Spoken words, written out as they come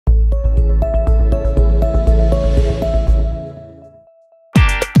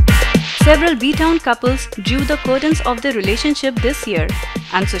Several B-town couples drew the curtains of their relationship this year,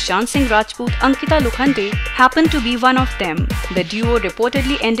 and Sushant Singh Rajput-Ankita Lokhande happened to be one of them. The duo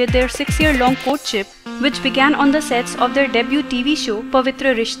reportedly ended their 6-year-long courtship, which began on the sets of their debut TV show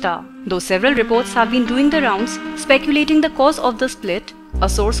Pavitra Rishta. Though several reports have been doing the rounds speculating the cause of the split, a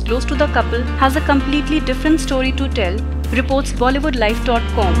source close to the couple has a completely different story to tell, reports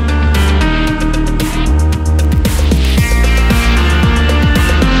BollywoodLife.com.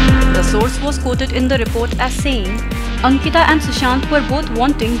 The source was quoted in the report as saying, Ankita and Sushant were both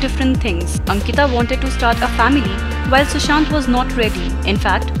wanting different things. Ankita wanted to start a family while Sushant was not ready. In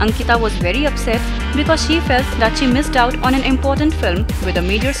fact, Ankita was very upset because she felt that she missed out on an important film with a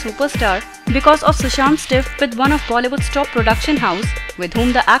major superstar because of Sushant's tiff with one of Bollywood's top production house with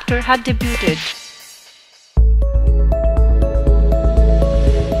whom the actor had debuted.